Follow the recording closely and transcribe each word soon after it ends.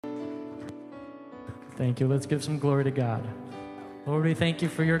Thank you. Let's give some glory to God. Lord, we thank you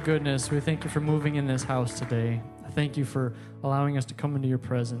for your goodness. We thank you for moving in this house today. Thank you for allowing us to come into your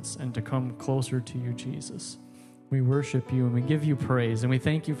presence and to come closer to you, Jesus. We worship you and we give you praise, and we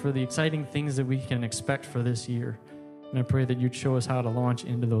thank you for the exciting things that we can expect for this year. And I pray that you'd show us how to launch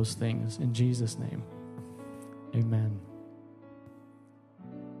into those things. In Jesus' name, amen.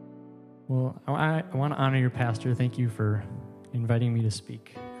 Well, I want to honor your pastor. Thank you for inviting me to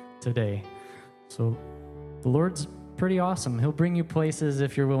speak today. So the Lord's pretty awesome. He'll bring you places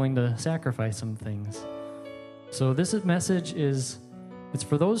if you're willing to sacrifice some things. So this message it's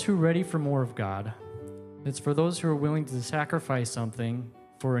for those who are ready for more of God. It's for those who are willing to sacrifice something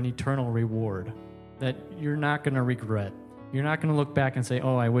for an eternal reward that you're not going to regret. You're not going to look back and say,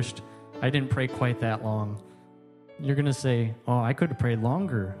 oh, I wished I didn't pray quite that long. You're going to say, oh, I could have prayed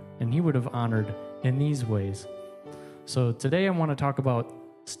longer, and he would have honored in these ways. So today I want to talk about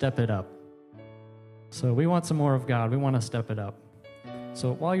step it up. So we want some more of God. We want to step it up.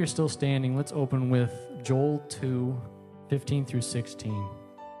 So while you're still standing, let's open with Joel 2:15 through 16.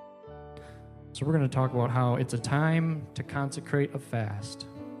 So we're going to talk about how it's a time to consecrate a fast.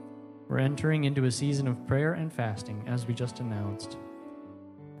 We're entering into a season of prayer and fasting, as we just announced.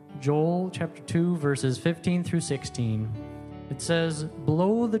 Joel chapter 2, verses 15 through 16. It says,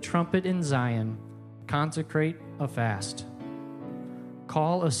 "Blow the trumpet in Zion, consecrate a fast.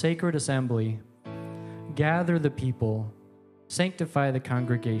 Call a sacred assembly. Gather the people, sanctify the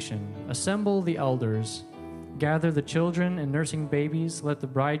congregation, assemble the elders, gather the children and nursing babies, let the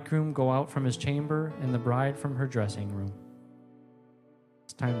bridegroom go out from his chamber and the bride from her dressing room."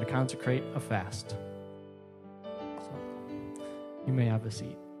 It's time to consecrate a fast. So, you may have a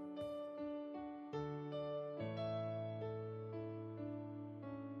seat.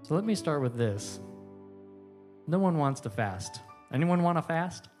 So let me start with this. No one wants to fast. Anyone want to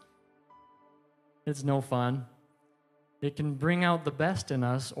fast? It's no fun. It can bring out the best in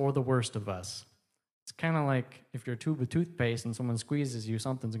us or the worst of us. It's kind of like if you're a tube of toothpaste and someone squeezes you,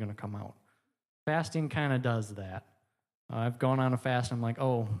 something's going to come out. Fasting kind of does that. I've gone on a fast and I'm like,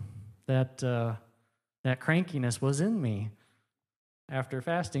 oh, that crankiness was in me. After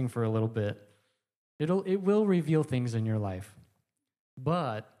fasting for a little bit, it will reveal things in your life.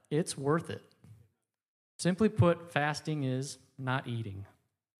 But it's worth it. Simply put, fasting is not eating.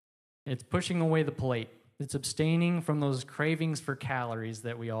 It's pushing away the plate. It's abstaining from those cravings for calories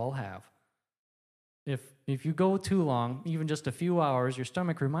that we all have. If you go too long, even just a few hours, your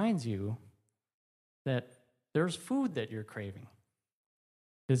stomach reminds you that there's food that you're craving.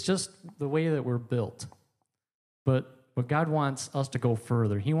 It's just the way that we're built. But God wants us to go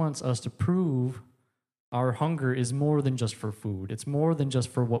further. He wants us to prove our hunger is more than just for food. It's more than just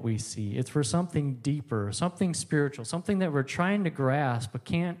for what we see. It's for something deeper, something spiritual, something that we're trying to grasp but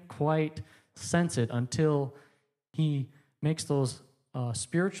can't quite sense it until he makes those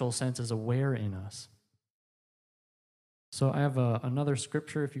spiritual senses aware in us. So I have another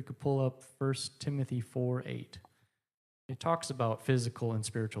scripture, if you could pull up 1 Timothy 4:8. It talks about physical and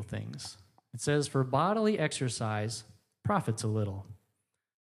spiritual things. It says, "For bodily exercise profits a little."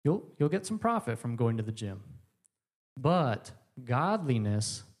 You'll get some profit from going to the gym. "But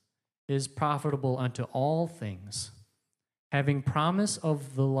godliness is profitable unto all things, having promise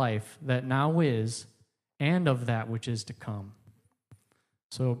of the life that now is and of that which is to come."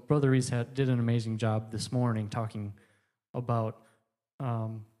 So Brother Reese did an amazing job this morning talking about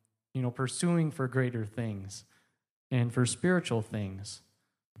pursuing for greater things and for spiritual things.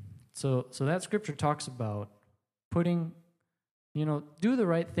 So that scripture talks about putting, do the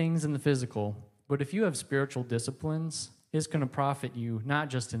right things in the physical, but if you have spiritual disciplines, it's going to profit you not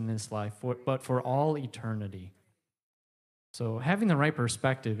just in this life, but for all eternity. So having the right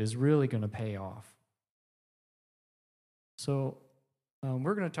perspective is really going to pay off. So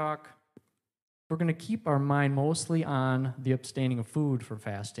we're going to keep our mind mostly on the abstaining of food for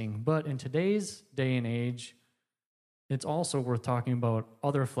fasting, but in today's day and age, it's also worth talking about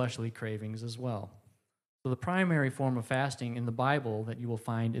other fleshly cravings as well. So the primary form of fasting in the Bible that you will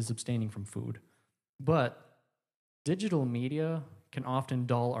find is abstaining from food. But digital media can often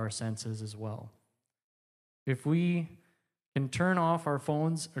dull our senses as well. If we can turn off our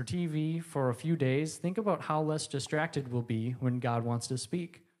phones or TV for a few days, think about how less distracted we'll be when God wants to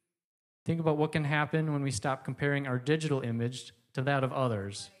speak. Think about what can happen when we stop comparing our digital image to that of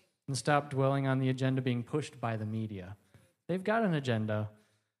others and stop dwelling on the agenda being pushed by the media. They've got an agenda,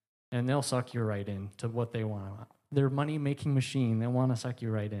 and they'll suck you right in to what they want. They're a money-making machine. They want to suck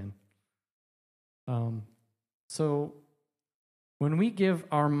you right in. So when we give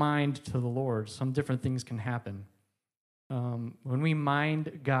our mind to the Lord, some different things can happen. When we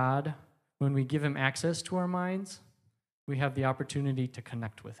mind God, when we give him access to our minds, we have the opportunity to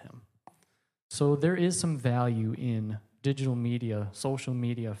connect with him. So there is some value in digital media, social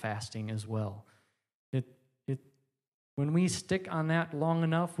media fasting as well. When we stick on that long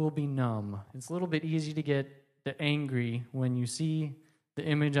enough, we'll be numb. It's a little bit easy to get angry when you see the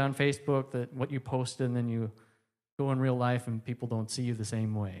image on Facebook, that what you posted, and then you go in real life and people don't see you the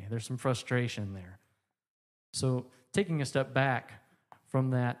same way. There's some frustration there. So taking a step back from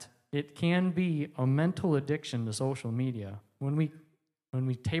that, it can be a mental addiction to social media. When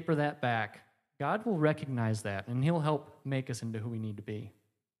we taper that back, God will recognize that, and he'll help make us into who we need to be.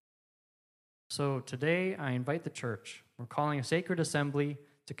 So today, I invite the church. We're calling a sacred assembly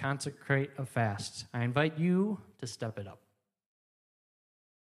to consecrate a fast. I invite you to step it up.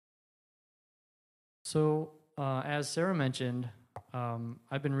 So, as Sarah mentioned,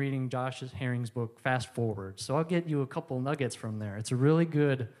 I've been reading Josh Herring's book, Fast Forward. So I'll get you a couple nuggets from there. It's a really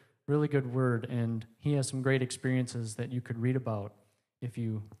good word, and he has some great experiences that you could read about if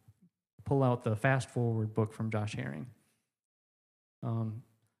you pull out the Fast Forward book from Josh Herring.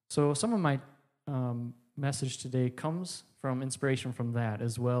 So some of my message today comes from inspiration from that,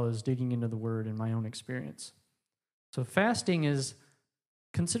 as well as digging into the Word and my own experience. So fasting is,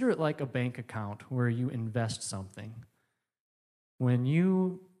 consider it like a bank account where you invest something. When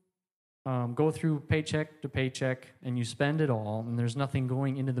you go through paycheck to paycheck and you spend it all and there's nothing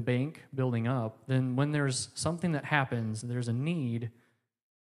going into the bank building up, then when there's something that happens, there's a need,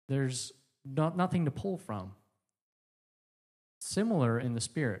 there's nothing to pull from. Similar in the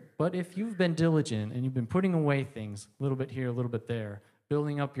Spirit. But if you've been diligent and you've been putting away things, a little bit here, a little bit there,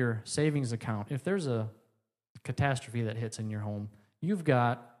 building up your savings account, if there's a catastrophe that hits in your home, you've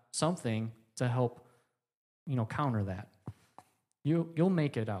got something to help, counter that. You'll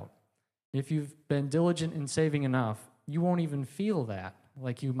make it out. If you've been diligent in saving enough, you won't even feel that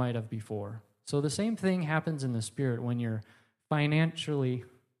like you might have before. So the same thing happens in the Spirit when you're not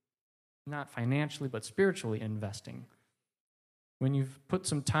financially, but spiritually investing. When you've put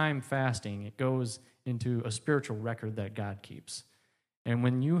some time fasting, it goes into a spiritual record that God keeps. And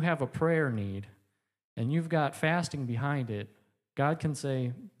when you have a prayer need and you've got fasting behind it, God can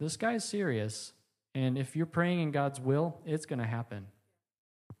say, this guy's serious. And if you're praying in God's will, it's going to happen.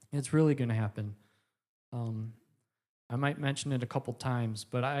 It's really going to happen. I might mention it a couple times,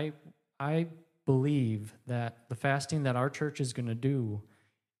 but I believe that the fasting that our church is going to do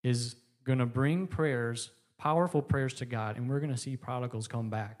is going to bring prayers, powerful prayers to God, and we're going to see prodigals come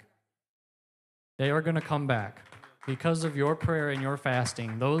back. They are going to come back because of your prayer and your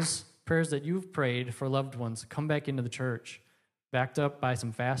fasting. Those prayers that you've prayed for loved ones come back into the church, backed up by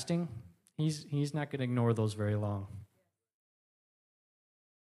some fasting. He's not going to ignore those very long.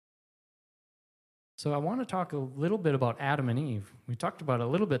 So I want to talk a little bit about Adam and Eve. We talked about it a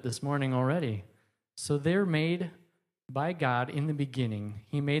little bit this morning already. So they're made by God in the beginning.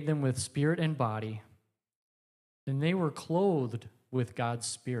 He made them with spirit and body. And they were clothed with God's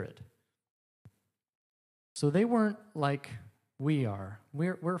Spirit. So they weren't like we are.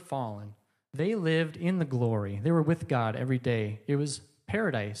 We're fallen. They lived in the glory. They were with God every day. It was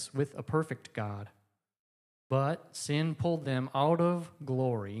paradise with a perfect God. But sin pulled them out of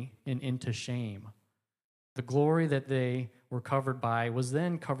glory and into shame. The glory that they were covered by was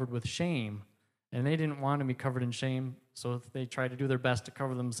then covered with shame. And they didn't want to be covered in shame, so they tried to do their best to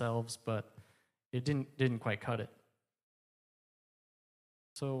cover themselves, but it didn't quite cut it.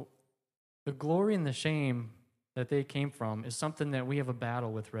 So the glory and the shame that they came from is something that we have a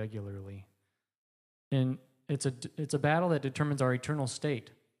battle with regularly. And it's a battle that determines our eternal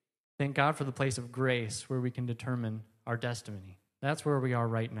state. Thank God for the place of grace where we can determine our destiny. That's where we are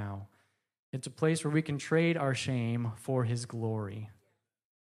right now. It's a place where we can trade our shame for His glory.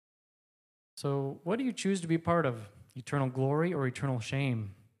 So what do you choose to be part of? Eternal glory or eternal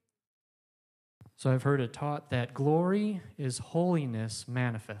shame? So I've heard it taught that glory is holiness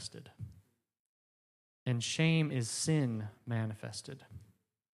manifested, and shame is sin manifested.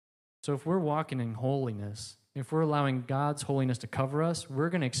 So if we're walking in holiness, if we're allowing God's holiness to cover us, we're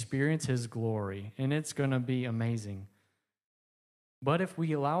going to experience His glory, and it's going to be amazing. But if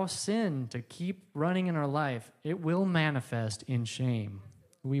we allow sin to keep running in our life, it will manifest in shame.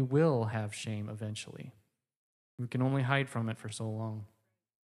 We will have shame eventually. We can only hide from it for so long.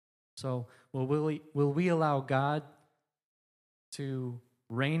 So will we allow God to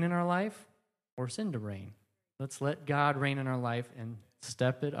reign in our life or sin to reign? Let's let God reign in our life and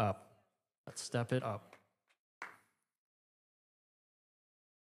step it up. Let's step it up.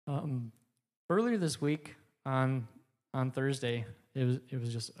 Earlier this week on Thursday, it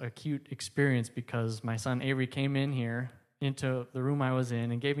was just a cute experience because my son Avery came in here into the room I was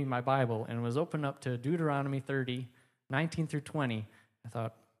in and gave me my Bible and was opened up to Deuteronomy 30, 19 through 20. I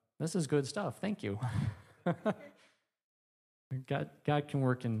thought, this is good stuff. Thank you. God can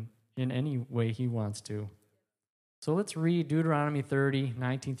work in any way he wants to. So let's read Deuteronomy 30,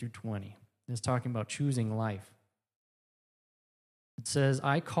 19 through 20. It's talking about choosing life. It says,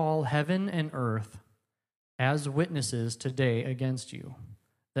 I call heaven and earth as witnesses today against you,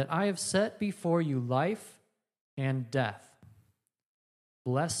 that I have set before you life and death,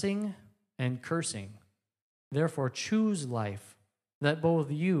 blessing and cursing. Therefore choose life, that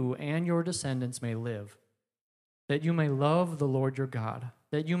both you and your descendants may live, that you may love the Lord your God,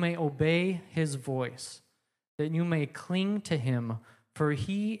 that you may obey his voice, that you may cling to him, for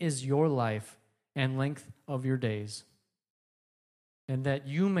he is your life and length of your days, and that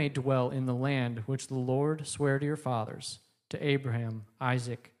you may dwell in the land which the Lord sware to your fathers, to Abraham,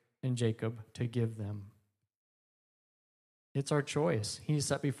 Isaac, and Jacob, to give them. It's our choice. He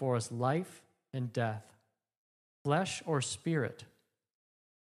set before us life and death, flesh or spirit.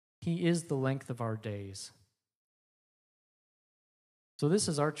 He is the length of our days. So this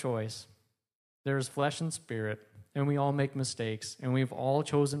is our choice. There's flesh and spirit, and we all make mistakes, and we've all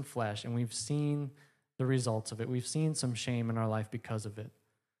chosen flesh, and we've seen the results of it. We've seen some shame in our life because of it.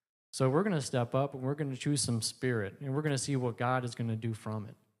 So we're going to step up, and we're going to choose some spirit, and we're going to see what God is going to do from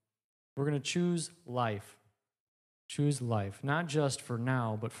it. We're going to choose life. Choose life, not just for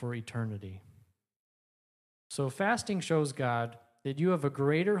now, but for eternity. So fasting shows God that you have a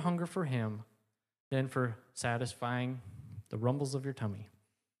greater hunger for him than for satisfying the rumbles of your tummy.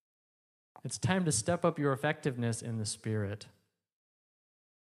 It's time to step up your effectiveness in the Spirit.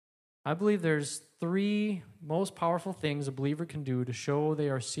 I believe there's 3 most powerful things a believer can do to show they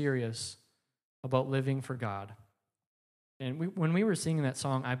are serious about living for God. And when we were singing that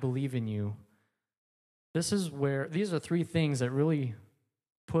song, I Believe in You, these are 3 things that really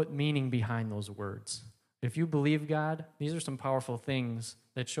put meaning behind those words. If you believe God, these are some powerful things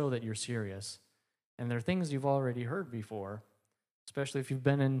that show that you're serious. And they're things you've already heard before, especially if you've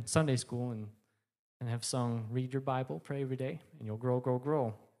been in Sunday school and have sung, read your Bible, pray every day, and you'll grow, grow,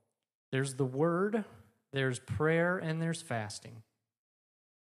 grow. There's the Word, there's prayer, and there's fasting.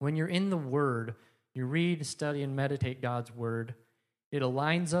 When you're in the Word, you read, study, and meditate God's Word, it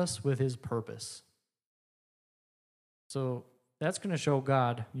aligns us with his purpose. So that's going to show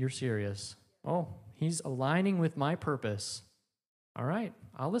God you're serious. Oh, he's aligning with my purpose. All right,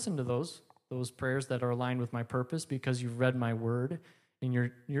 I'll listen to those prayers that are aligned with my purpose because you've read my word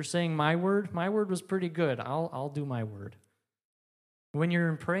and you're saying my word was pretty good. I'll do my word. When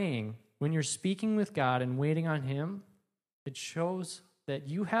you're praying, when you're speaking with God and waiting on him, it shows that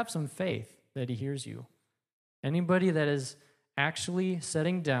you have some faith that he hears you. Anybody that is actually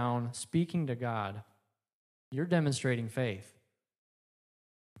sitting down, speaking to God, you're demonstrating faith.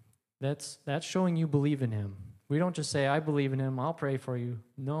 That's showing you believe in him. We don't just say, I believe in him, I'll pray for you.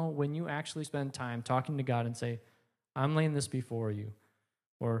 No, when you actually spend time talking to God and say, I'm laying this before you,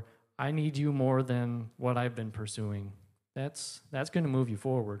 or I need you more than what I've been pursuing, that's going to move you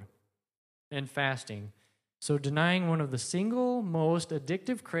forward. And fasting. So denying one of the single most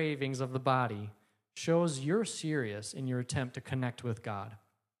addictive cravings of the body shows you're serious in your attempt to connect with God.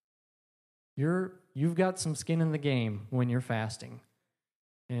 You've got some skin in the game when you're fasting.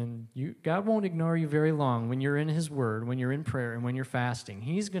 And God won't ignore you very long when you're in his word, when you're in prayer, and when you're fasting.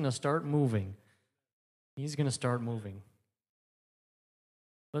 He's going to start moving. He's going to start moving.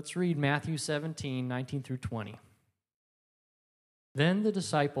 Let's read Matthew 17, 19 through 20. Then the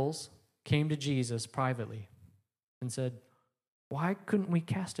disciples came to Jesus privately and said, why couldn't we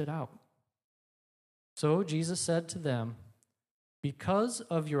cast it out? So Jesus said to them, because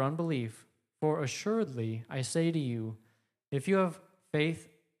of your unbelief, for assuredly I say to you, if you have faith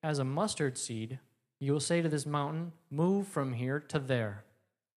as a mustard seed, you will say to this mountain, move from here to there,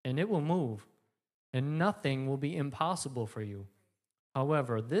 and it will move, and nothing will be impossible for you.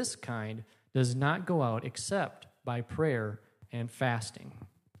 However, this kind does not go out except by prayer and fasting.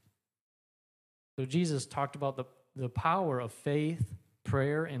 So Jesus talked about the power of faith,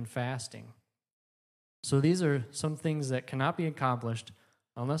 prayer, and fasting. So these are some things that cannot be accomplished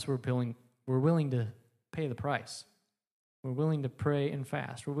unless we're willing to pay the price. We're willing to pray and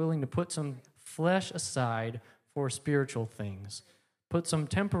fast. We're willing to put some flesh aside for spiritual things. Put some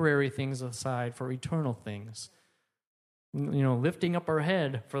temporary things aside for eternal things. Lifting up our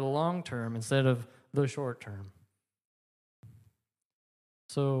head for the long term instead of the short term.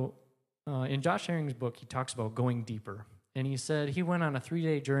 So in Josh Herring's book, he talks about going deeper. And he said he went on a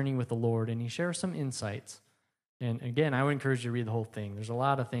 3-day journey with the Lord, and he shares some insights. And again, I would encourage you to read the whole thing. There's a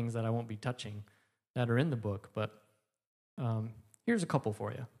lot of things that I won't be touching that are in the book, but Here's a couple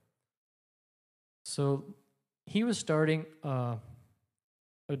for you. So he was starting a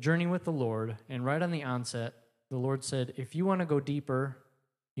journey with the Lord, and right on the onset, the Lord said, if you want to go deeper,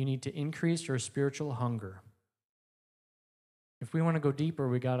 you need to increase your spiritual hunger. If we want to go deeper,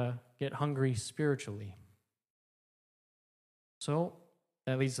 we got to get hungry spiritually. So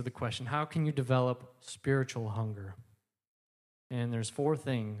that leads to the question, how can you develop spiritual hunger? And there's 4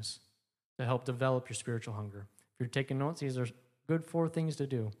 things to help develop your spiritual hunger. If you're taking notes, these are good 4 things to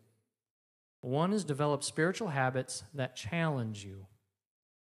do. 1 is develop spiritual habits that challenge you.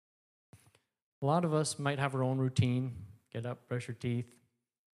 A lot of us might have our own routine. Get up, brush your teeth,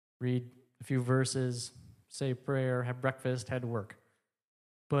 read a few verses, say a prayer, have breakfast, head to work.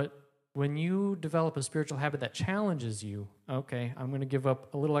 But when you develop a spiritual habit that challenges you, okay, I'm going to give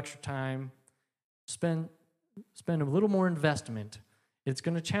up a little extra time, spend a little more investment. It's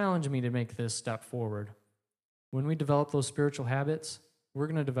going to challenge me to make this step forward. When we develop those spiritual habits, we're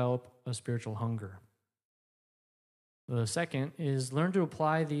going to develop a spiritual hunger. The second is learn to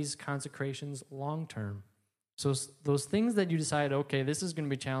apply these consecrations long term. So those things that you decide, okay, this is going to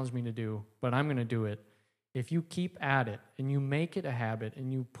be challenging me to do, but I'm going to do it. If you keep at it and you make it a habit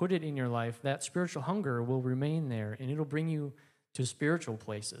and you put it in your life, that spiritual hunger will remain there and it'll bring you to spiritual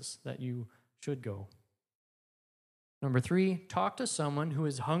places that you should go. Number 3, talk to someone who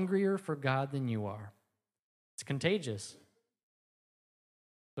is hungrier for God than you are. It's contagious.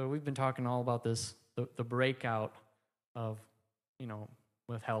 So we've been talking all about this, the breakout of,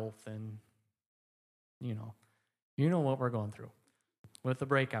 with health and, you know what we're going through with the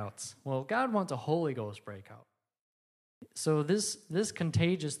breakouts. Well, God wants a Holy Ghost breakout. So this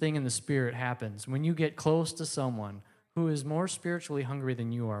contagious thing in the Spirit happens when you get close to someone who is more spiritually hungry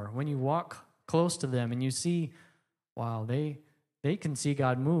than you are. When you walk close to them and you see, wow, they can see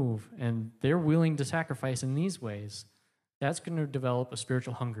God move and they're willing to sacrifice in these ways, that's going to develop a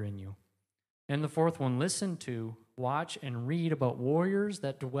spiritual hunger in you. And the 4th one, listen to, watch, and read about warriors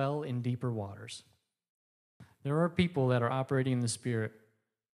that dwell in deeper waters. There are people that are operating in the Spirit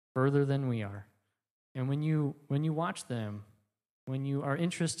further than we are. And when you watch them, when you are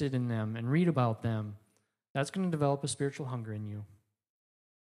interested in them and read about them, that's going to develop a spiritual hunger in you.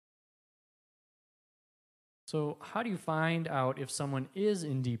 So how do you find out if someone is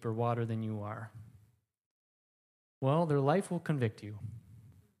in deeper water than you are? Well, their life will convict you.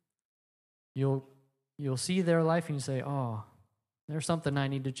 You'll see their life and you say, oh, there's something I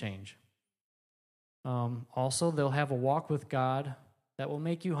need to change. Also, they'll have a walk with God that will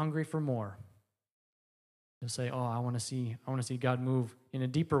make you hungry for more. You'll say, oh, I want to see God move in a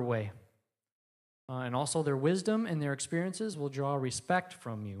deeper way. And also their wisdom and their experiences will draw respect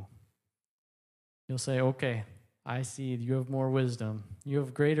from you. You'll say, okay, I see you have more wisdom. You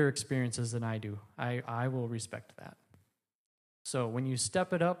have greater experiences than I do. I will respect that. So when you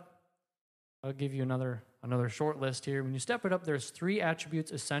step it up, I'll give you another short list here. When you step it up, there's 3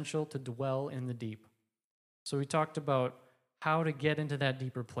 attributes essential to dwell in the deep. So we talked about how to get into that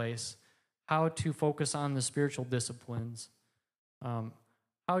deeper place, how to focus on the spiritual disciplines,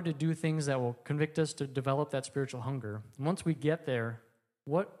 how to do things that will convict us to develop that spiritual hunger. And once we get there,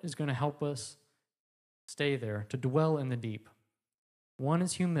 what is going to help us stay there, to dwell in the deep? 1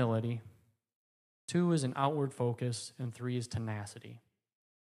 is humility, 2 is an outward focus, and 3 is tenacity.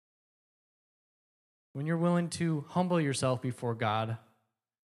 When you're willing to humble yourself before God,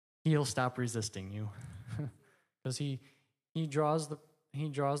 He'll stop resisting you. Because he draws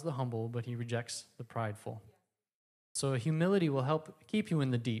the humble, but He rejects the prideful. So humility will help keep you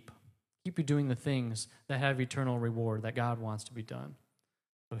in the deep, keep you doing the things that have eternal reward that God wants to be done.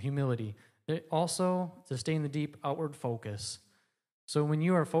 So humility. Also, to stay in the deep, outward focus. So when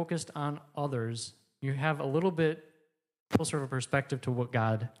you are focused on others, you have a little bit closer of a perspective to what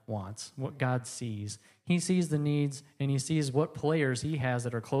God wants, what God sees. He sees the needs, and He sees what players He has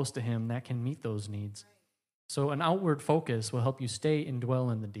that are close to Him that can meet those needs. So an outward focus will help you stay and dwell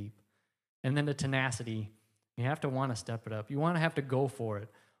in the deep. And then the tenacity, you have to want to step it up. You want to have to go for it.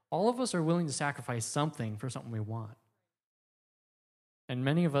 All of us are willing to sacrifice something for something we want. And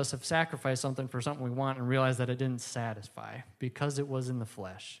many of us have sacrificed something for something we want and realized that it didn't satisfy because it was in the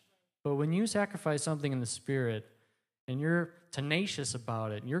flesh. But when you sacrifice something in the Spirit and you're tenacious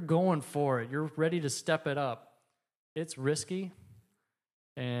about it, and you're going for it, you're ready to step it up, it's risky.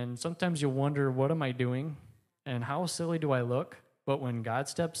 And sometimes you'll wonder, what am I doing? And how silly do I look? But when God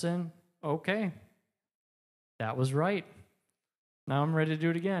steps in, okay, that was right. Now I'm ready to do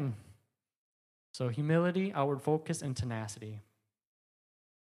it again. So humility, outward focus, and tenacity.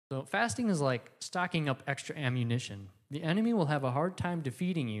 So fasting is like stocking up extra ammunition. The enemy will have a hard time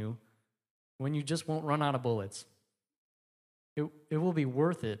defeating you when you just won't run out of bullets. it will be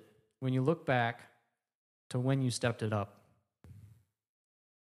worth it when you look back to when you stepped it up.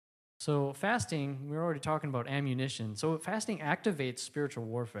 So fasting, we were already talking about ammunition. So fasting activates spiritual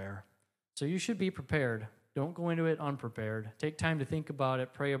warfare. So you should be prepared. Don't go into it unprepared. Take time to think about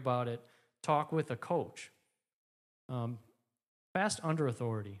it, pray about it, talk with a coach. Fast under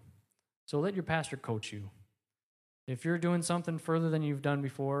authority. So let your pastor coach you. If you're doing something further than you've done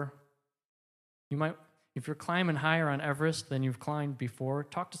before, if you're climbing higher on Everest than you've climbed before,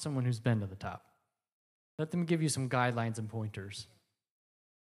 talk to someone who's been to the top. Let them give you some guidelines and pointers.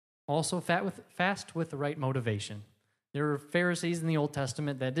 Also, fast with the right motivation. There were Pharisees in the Old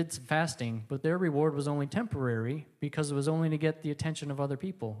Testament that did some fasting, but their reward was only temporary because it was only to get the attention of other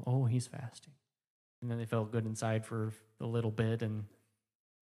people. Oh, he's fasting. And then they felt good inside for a little bit, and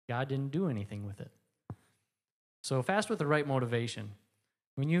God didn't do anything with it. So fast with the right motivation.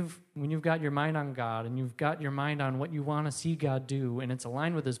 When you've got your mind on God and you've got your mind on what you want to see God do and it's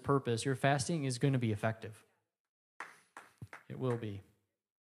aligned with his purpose, your fasting is going to be effective. It will be.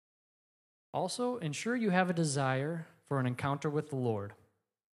 Also, ensure you have a desire for an encounter with the Lord.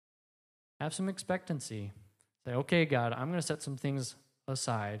 Have some expectancy. Say, okay, God, I'm going to set some things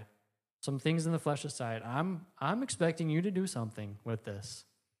aside, some things in the flesh aside. I'm expecting you to do something with this.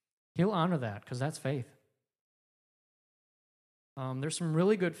 He'll honor that because that's faith. There's some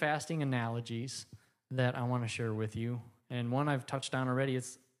really good fasting analogies that I want to share with you. And one I've touched on already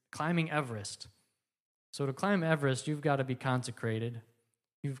is climbing Everest. So to climb Everest, you've got to be consecrated.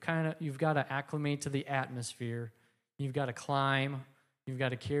 You've got to acclimate to the atmosphere. You've got to climb. You've got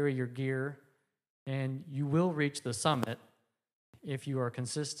to carry your gear. And you will reach the summit if you are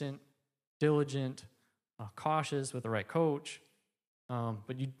consistent, diligent, cautious with the right coach.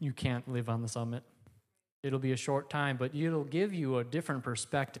 But you can't live on the summit. It'll be a short time, but it'll give you a different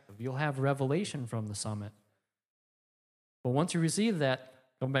perspective. You'll have revelation from the summit. But once you receive that,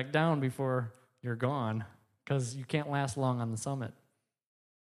 come back down before you're gone, because you can't last long on the summit.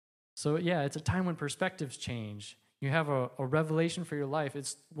 So yeah, it's a time when perspectives change. You have a revelation for your life.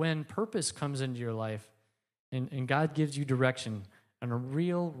 It's when purpose comes into your life, and God gives you direction and a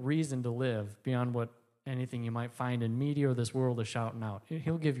real reason to live beyond what anything you might find in media or this world is shouting out.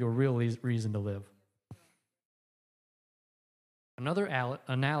 He'll give you a real reason to live. Another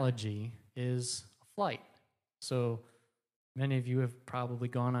analogy is a flight. So many of you have probably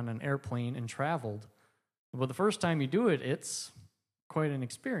gone on an airplane and traveled. But the first time you do it, it's quite an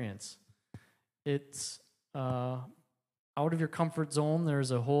experience. It's out of your comfort zone. There's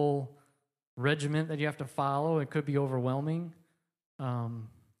a whole regiment that you have to follow. It could be overwhelming. But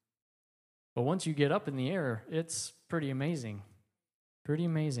once you get up in the air, it's pretty amazing. Pretty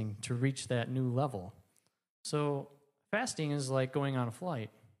amazing to reach that new level. So fasting is like going on a flight.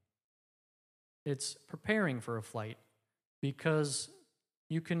 It's preparing for a flight because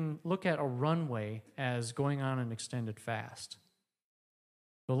you can look at a runway as going on an extended fast.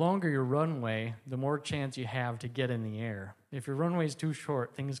 The longer your runway, the more chance you have to get in the air. If your runway is too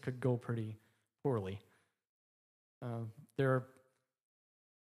short, things could go pretty poorly. There's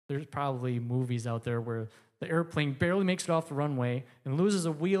probably movies out there where the airplane barely makes it off the runway and loses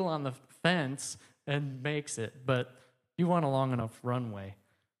a wheel on the fence and makes it, but you want a long enough runway.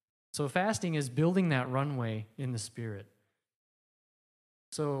 So fasting is building that runway in the Spirit.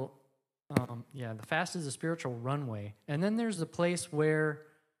 So, the fast is a spiritual runway. And then there's the place where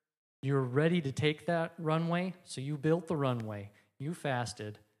you're ready to take that runway. So you built the runway, you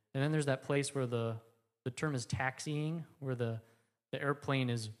fasted. And then there's that place where the term is taxiing, where the airplane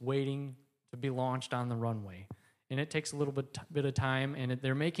is waiting to be launched on the runway. And it takes a little bit of time, and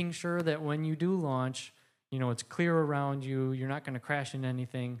they're making sure that when you do launch, it's clear around you. You're not going to crash into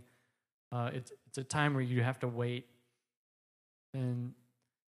anything. It's a time where you have to wait, and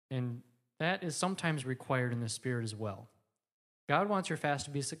that is sometimes required in the Spirit as well. God wants your fast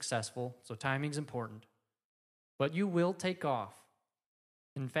to be successful, so timing's important. But you will take off,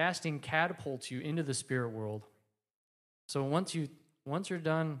 and fasting catapults you into the spirit world. So once you're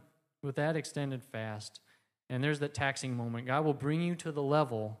done with that extended fast, and there's that taxing moment, God will bring you to the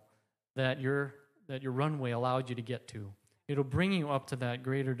level that your runway allowed you to get to. It'll bring you up to that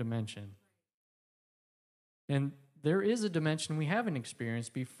greater dimension. And there is a dimension we haven't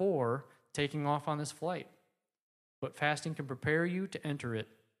experienced before taking off on this flight. But fasting can prepare you to enter it.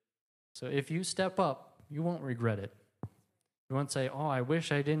 So if you step up, you won't regret it. You won't say, oh, I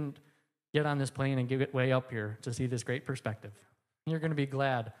wish I didn't get on this plane and get way up here to see this great perspective. You're going to be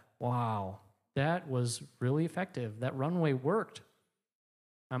glad, wow, that was really effective. That runway worked.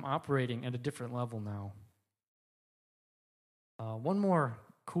 I'm operating at a different level now. One more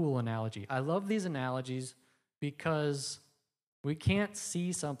cool analogy. I love these analogies because We can't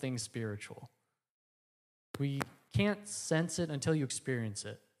see something spiritual. We can't sense it until you experience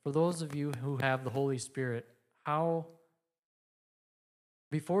it. For those of you who have the Holy Spirit,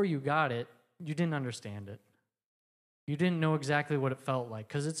 before you got it, you didn't understand it. You didn't know exactly what it felt like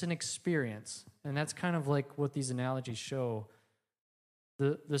because it's an experience. And that's kind of like what these analogies show.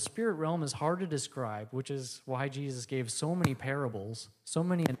 The spirit realm is hard to describe, which is why Jesus gave so many parables, so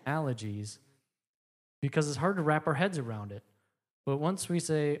many analogies, because it's hard to wrap our heads around it. But once we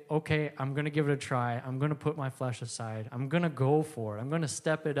say, okay, I'm going to give it a try, I'm going to put my flesh aside, I'm going to go for it, I'm going to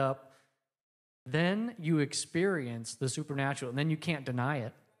step it up, then you experience the supernatural, and then you can't deny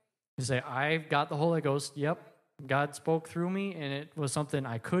it. You say, I've got the Holy Ghost, yep, God spoke through me, and it was something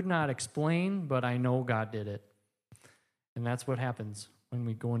I could not explain, but I know God did it. And that's what happens when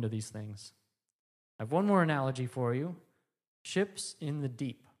we go into these things. I have one more analogy for you. Ships in the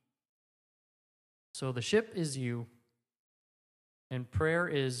deep. So the ship is you, and prayer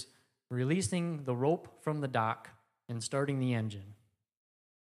is releasing the rope from the dock and starting the engine.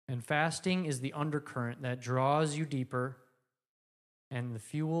 And fasting is the undercurrent that draws you deeper, and the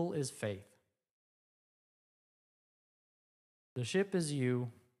fuel is faith. The ship is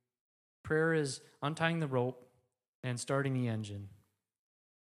you, prayer is untying the rope and starting the engine.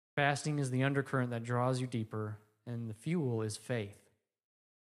 Fasting is the undercurrent that draws you deeper, and the fuel is faith.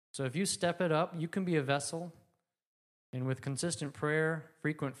 So if you step it up, you can be a vessel, and with consistent prayer,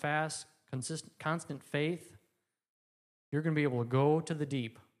 frequent fasts, constant faith, you're going to be able to go to the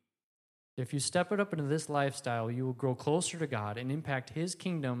deep. If you step it up into this lifestyle, you will grow closer to God and impact His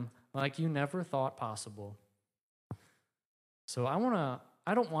kingdom like you never thought possible. So I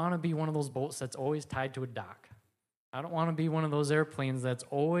don't want to be one of those boats that's always tied to a dock. I don't want to be one of those airplanes that's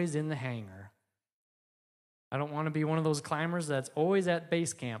always in the hangar. I don't want to be one of those climbers that's always at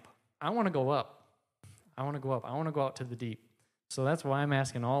base camp. I want to go up. I want to go up. I want to go out to the deep. So that's why I'm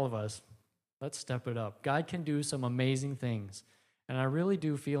asking all of us, let's step it up. God can do some amazing things. And I really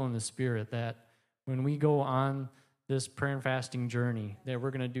do feel in the Spirit that when we go on this prayer and fasting journey that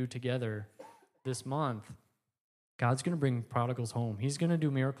we're going to do together this month, God's going to bring prodigals home. He's going to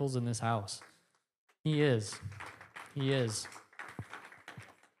do miracles in this house. He is. He is.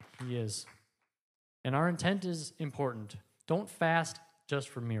 He is. And our intent is important. Don't fast just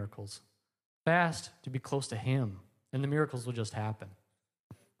for miracles. Fast to be close to Him, and the miracles will just happen.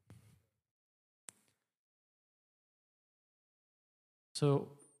 So,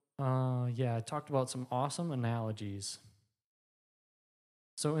 I talked about some awesome analogies.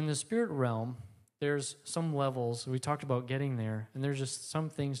 So in the spirit realm, there's some levels. We talked about getting there, and there's just some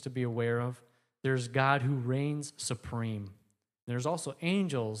things to be aware of. There's God who reigns supreme. There's also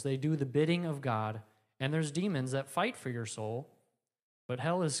angels. They do the bidding of God. And there's demons that fight for your soul. But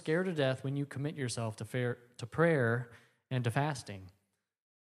hell is scared to death when you commit yourself to prayer and to fasting.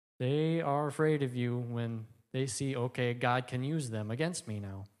 They are afraid of you when they see, okay, God can use them against me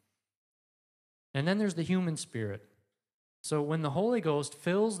now. And then there's the human spirit. So when the Holy Ghost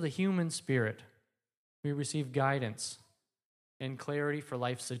fills the human spirit, we receive guidance and clarity for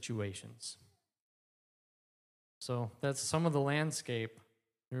life situations. So that's some of the landscape.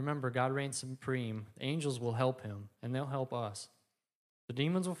 Remember, God reigns supreme. Angels will help Him, and they'll help us. The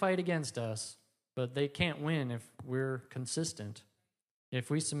demons will fight against us, but they can't win if we're consistent. If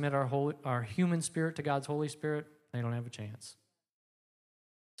we submit our human spirit to God's Holy Spirit, they don't have a chance.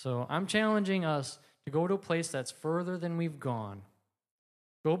 So I'm challenging us to go to a place that's further than we've gone.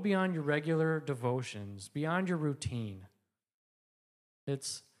 Go beyond your regular devotions, beyond your routine.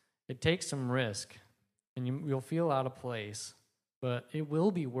 It takes some risk, and you'll feel out of place, but it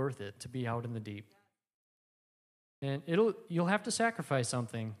will be worth it to be out in the deep. And you'll have to sacrifice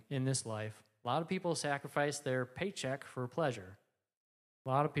something in this life. A lot of people sacrifice their paycheck for pleasure. A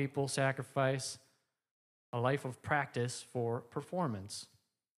lot of people sacrifice a life of practice for performance.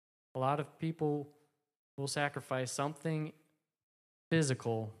 A lot of people will sacrifice something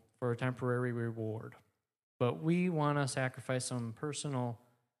physical for a temporary reward. But we want to sacrifice some personal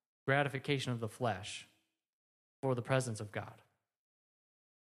gratification of the flesh for the presence of God.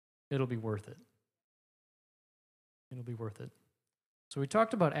 It'll be worth it. It'll be worth it. So we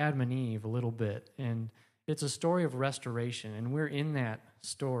talked about Adam and Eve a little bit, and it's a story of restoration, and we're in that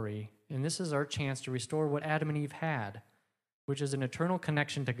story, and this is our chance to restore what Adam and Eve had, which is an eternal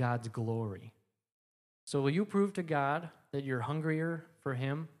connection to God's glory. So will you prove to God that you're hungrier for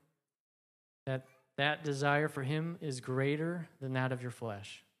Him, that desire for Him is greater than that of your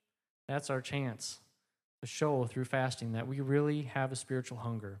flesh? That's our chance to show through fasting that we really have a spiritual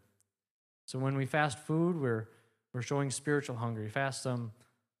hunger. So when we fast food, we're showing spiritual hunger. We fast some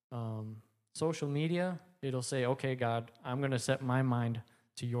social media, it'll say, okay, God, I'm going to set my mind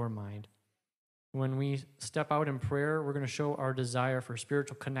to your mind. When we step out in prayer, we're going to show our desire for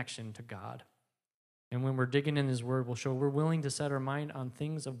spiritual connection to God. And when we're digging in His Word, we'll show we're willing to set our mind on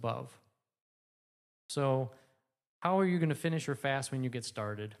things above. So how are you going to finish your fast when you get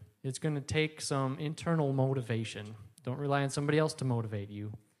started? It's going to take some internal motivation. Don't rely on somebody else to motivate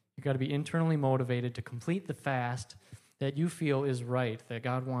you. You've got to be internally motivated to complete the fast that you feel is right, that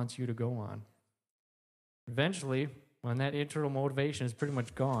God wants you to go on. Eventually, when that internal motivation is pretty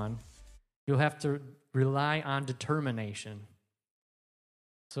much gone, you'll have to rely on determination.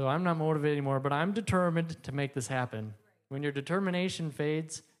 So I'm not motivated anymore, but I'm determined to make this happen. When your determination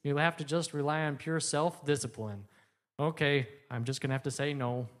fades, you'll have to just rely on pure self-discipline. Okay, I'm just going to have to say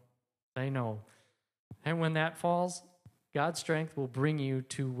no. Say no. And when that falls, God's strength will bring you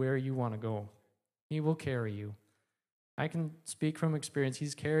to where you want to go. He will carry you. I can speak from experience.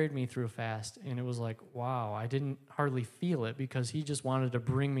 He's carried me through a fast, and it was like, wow, I didn't hardly feel it because He just wanted to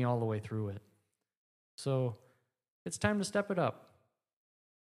bring me all the way through it. So it's time to step it up.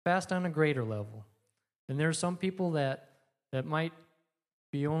 Fast on a greater level. And there are some people that might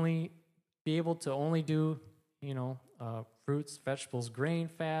be able to only do, fruits, vegetables, grain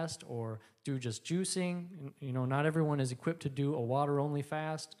fast, or do just juicing. Not everyone is equipped to do a water-only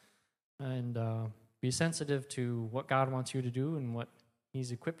fast. And be sensitive to what God wants you to do and what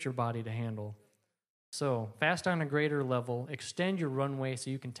He's equipped your body to handle. So fast on a greater level. Extend your runway so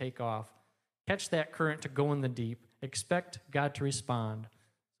you can take off. Catch that current to go in the deep. Expect God to respond.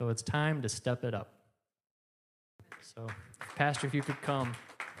 So it's time to step it up. So, Pastor, if you could come,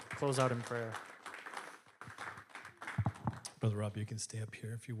 close out in prayer. Brother Rob, you can stay up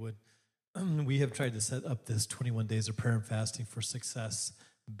here if you would. We have tried to set up this 21 days of prayer and fasting for success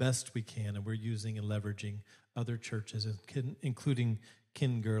best we can, and we're using and leveraging other churches, including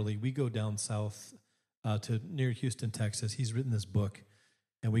Ken Gurley. We go down south to near Houston, Texas. He's written this book,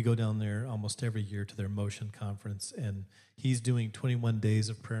 and we go down there almost every year to their Motion Conference, and he's doing 21 days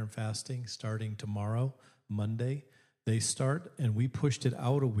of prayer and fasting starting tomorrow, Monday. They start, and we pushed it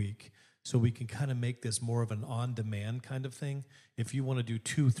out a week so we can kind of make this more of an on-demand kind of thing. If you want to do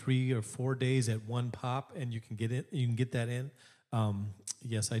 2, 3, or 4 days at one pop, and you can get that in.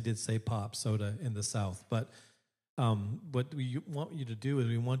 Yes, I did say pop soda in the South, but what we want you to do is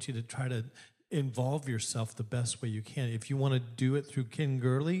we want you to try to involve yourself the best way you can. If you want to do it through Ken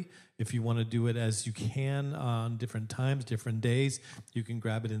Gurley, if you want to do it as you can on different times, different days, you can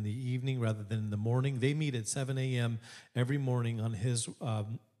grab it in the evening rather than in the morning. They meet at 7 a.m. every morning on his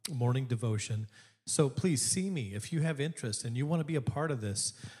morning devotion. So please see me. If you have interest and you want to be a part of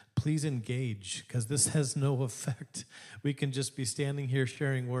this, please engage, because this has no effect. We can just be standing here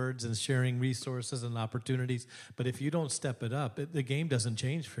sharing words and sharing resources and opportunities, but if you don't step it up, the game doesn't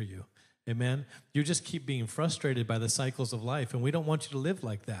change for you. Amen? You just keep being frustrated by the cycles of life, and we don't want you to live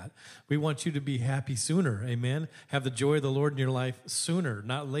like that. We want you to be happy sooner. Amen? Have the joy of the Lord in your life sooner,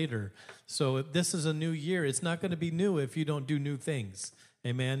 not later. So if this is a new year, it's not going to be new if you don't do new things.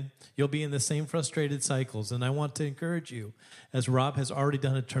 Amen. You'll be in the same frustrated cycles. And I want to encourage you, as Rob has already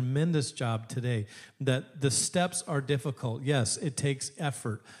done a tremendous job today, that the steps are difficult. Yes, it takes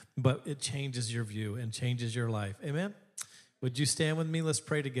effort, but it changes your view and changes your life. Amen. Would you stand with me? Let's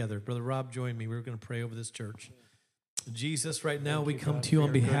pray together. Brother Rob, join me. We're going to pray over this church. Jesus, right now we come to you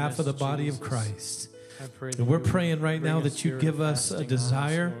on behalf of the body of Christ. And we're praying right now that you'd give us a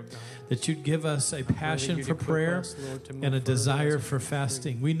desire, that you'd give us a passion for prayer and a desire for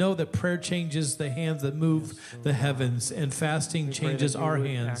fasting. We know that prayer changes the hands that move the heavens, and fasting changes our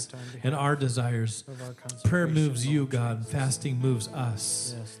hands and our desires. Prayer moves you, God, and fasting moves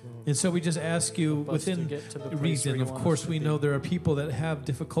us. And so we just ask you, within reason, of course, we know there are people that have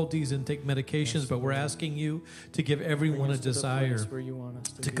difficulties and take medications, but we're asking you to give everyone a desire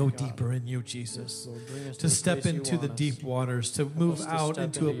to go deeper in you, Jesus. To step into the deep waters, to move out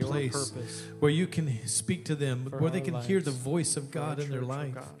into a place where you can speak to them, where they can hear the voice of God in their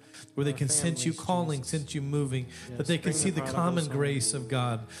life, where they can sense you calling, sense you moving, that they can see the common grace of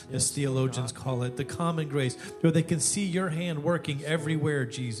God, as theologians call it, the common grace, where they can see your hand working everywhere,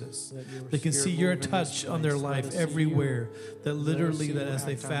 Jesus. They can see your touch on their life everywhere, that literally, that as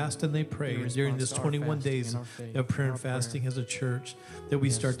they fast and they pray during this 21 days of prayer and fasting as a church, that we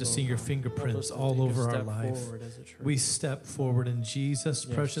start to see your fingerprints all over our life. We step forward in Jesus'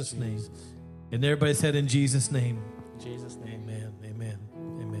 precious name. And everybody said, in Jesus' name. Jesus' name. Amen. Amen.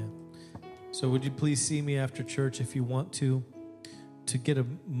 Amen. So would you please see me after church if you want to get a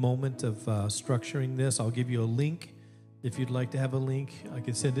moment of structuring this. I'll give you a link. If you'd like to have a link, I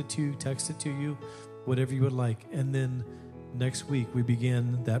can send it to you, text it to you, whatever you would like. And then next week we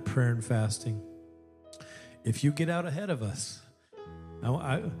begin that prayer and fasting. If you get out ahead of us,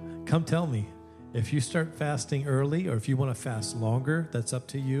 come tell me. If you start fasting early, or if you want to fast longer, that's up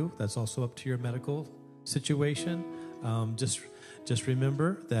to you. That's also up to your medical situation. Just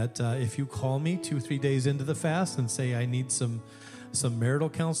remember that if you call me 2-3 days into the fast and say I need some marital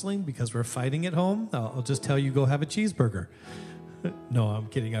counseling because we're fighting at home, I'll just tell you go have a cheeseburger. No, I'm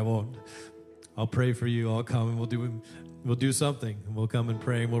kidding. I won't. I'll pray for you. I'll come and we'll do something. We'll come and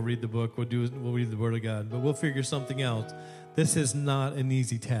pray and we'll read the book. We'll read the Word of God. But we'll figure something out. This is not an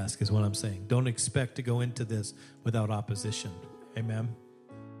easy task, is what I'm saying. Don't expect to go into this without opposition. Amen.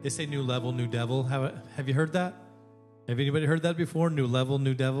 They say new level, new devil. Have you heard that? Have anybody heard that before? New level,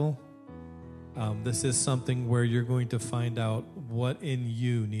 new devil. This is something where you're going to find out what in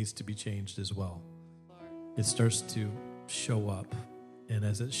you needs to be changed as well. It starts to show up. And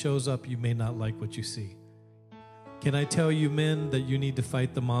as it shows up, you may not like what you see. Can I tell you, men, that you need to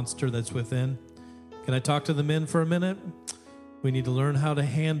fight the monster that's within? Can I talk to the men for a minute? We need to learn how to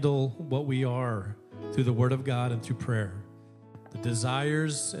handle what we are through the Word of God and through prayer. The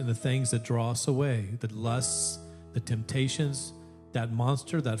desires and the things that draw us away, the lusts, the temptations, that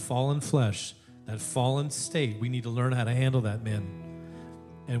monster, that fallen flesh, that fallen state. We need to learn how to handle that, men.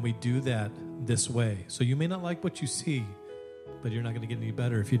 And we do that this way. So you may not like what you see, but you're not going to get any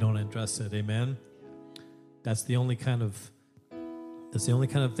better if you don't address it. Amen? That's the only kind of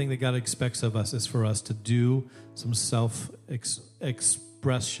thing that God expects of us, is for us to do some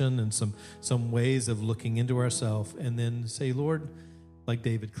self-expression and some ways of looking into ourselves, and then say, Lord, like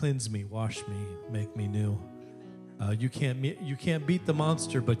David, cleanse me, wash me, make me new. You can't beat the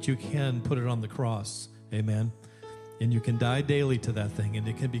monster, but you can put it on the cross. Amen. And you can die daily to that thing, and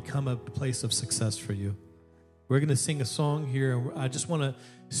it can become a place of success for you. We're going to sing a song here. I just want to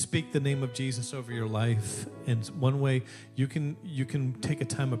speak the name of Jesus over your life. And one way you can take a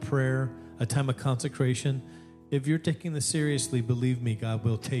time of prayer, a time of consecration. If you're taking this seriously, believe me, God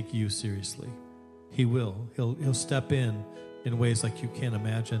will take you seriously. He will. He'll step in ways like you can't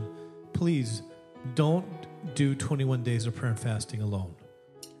imagine. Please don't do 21 days of prayer and fasting alone.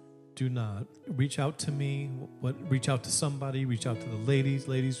 Do not. Reach out to me. Reach out to somebody. Reach out to the ladies.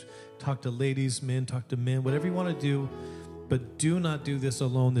 Ladies, talk to ladies. Men, talk to men. Whatever you want to do. But do not do this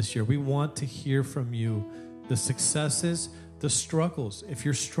alone this year. We want to hear from you the successes, the struggles. If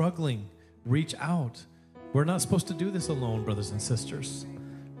you're struggling, reach out. We're not supposed to do this alone, brothers and sisters.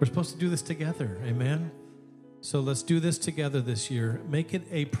 We're supposed to do this together. Amen? So let's do this together this year. Make it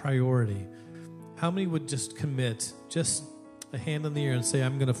a priority. How many would just commit, just a hand in the air, and say,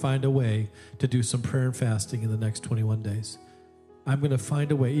 I'm going to find a way to do some prayer and fasting in the next 21 days. I'm going to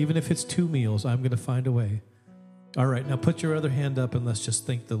find a way. Even if it's 2 meals, I'm going to find a way. All right, now put your other hand up and let's just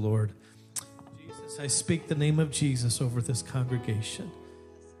thank the Lord. Jesus, I speak the name of Jesus over this congregation.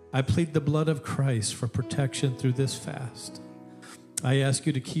 I plead the blood of Christ for protection through this fast. I ask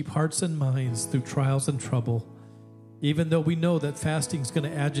you to keep hearts and minds through trials and trouble. Even though we know that fasting is going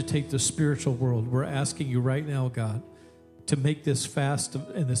to agitate the spiritual world, we're asking you right now, God, to make this fast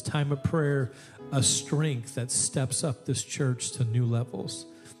and this time of prayer a strength that steps up this church to new levels,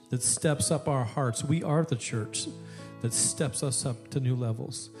 that steps up our hearts. We are the church that steps us up to new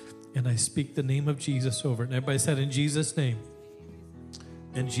levels. And I speak the name of Jesus over it. And everybody said, in Jesus' name.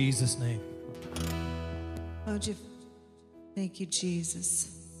 In Jesus' name. Thank you,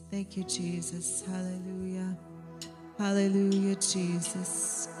 Jesus. Thank you, Jesus. Hallelujah. Hallelujah,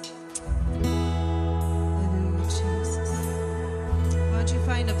 Jesus. Hallelujah, Jesus. Why don't you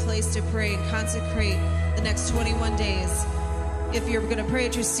find a place to pray and consecrate the next 21 days? If you're going to pray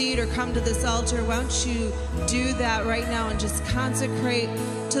at your seat or come to this altar, why don't you do that right now and just consecrate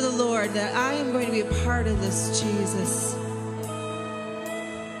to the Lord that I am going to be a part of this, Jesus.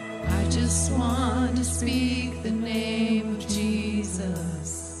 I just want to speak the name of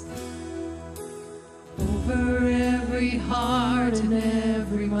Jesus over every heart and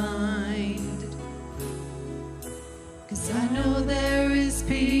every mind. 'Cause I know there is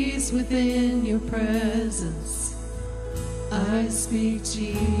peace within your presence. I speak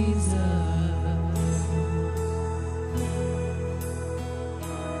Jesus.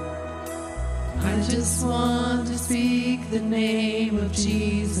 I just want to speak the name of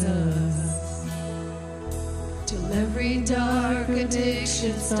Jesus till every dark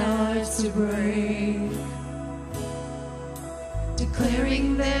addiction starts to break,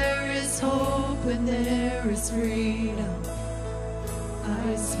 declaring there is hope and there is freedom.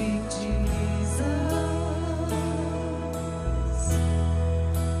 I speak Jesus.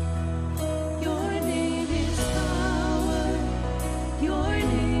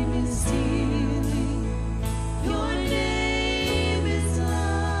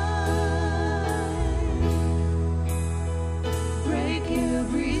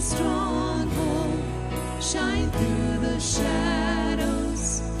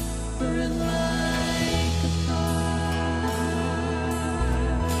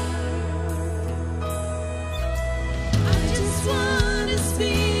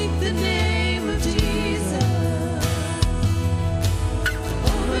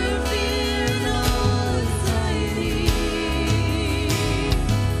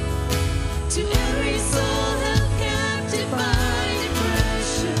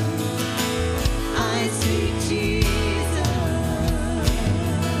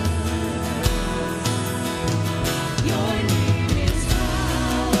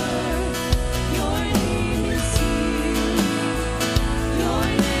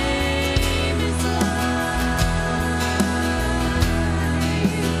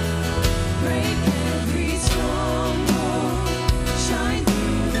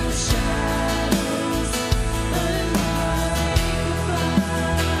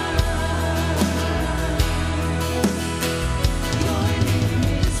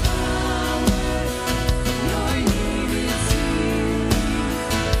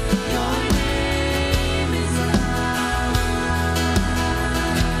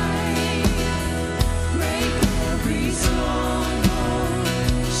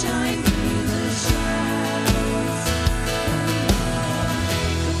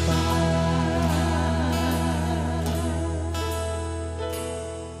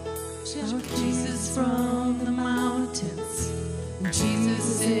 Shout Jesus from the mountains,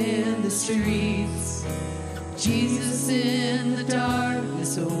 Jesus in the streets, Jesus in the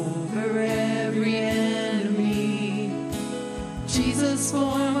darkness over every enemy. Jesus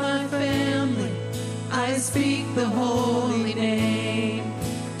for my family, I speak the holy name,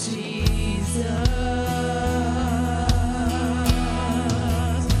 Jesus.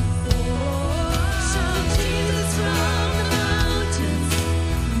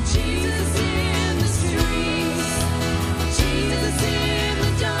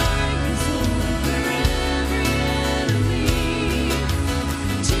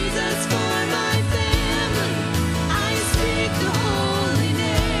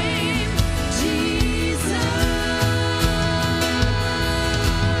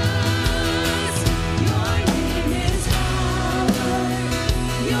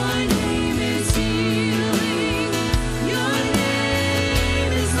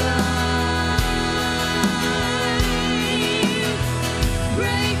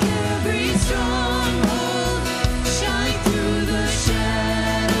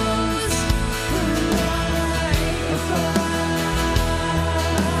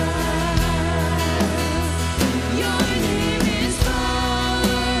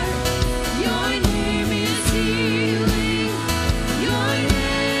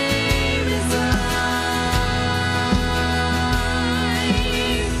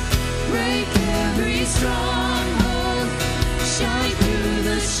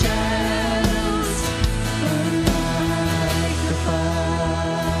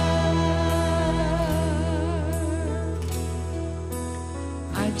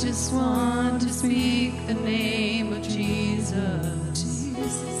 Just want to speak the name of Jesus,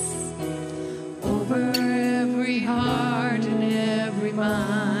 over every heart and every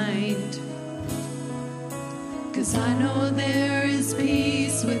mind, 'cause I know there is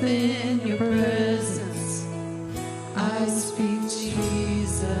peace within your presence. I speak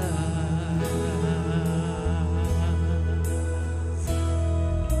Jesus.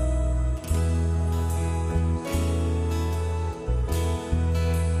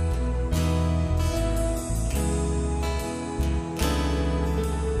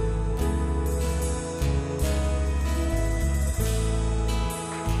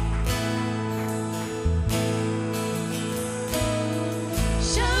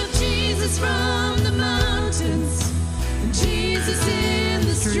 From the mountains, Jesus in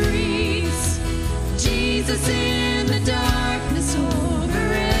the streets, Jesus in the darkness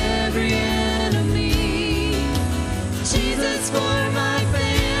over every enemy. Jesus for my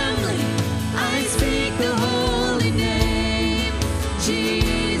family, I speak the holy name,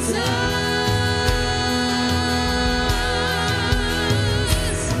 Jesus.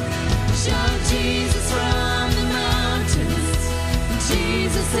 Shout Jesus from the mountains,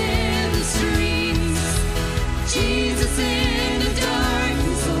 Jesus in the streets, Jesus in the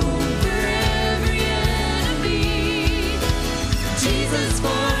darkness over every enemy. Jesus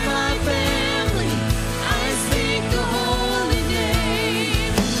for my family, I speak the holy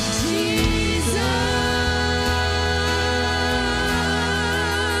name, Jesus.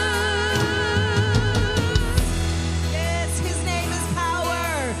 Yes, his name is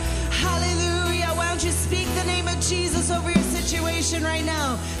power. Hallelujah. Why don't you speak the name of Jesus over your situation right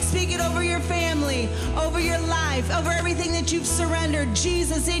now? Speak it over your family, over your life, over everything that you've surrendered.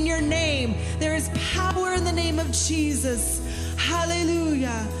 Jesus, in your name. There is power in the name of Jesus.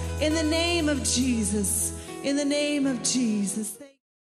 Hallelujah. In the name of Jesus. In the name of Jesus.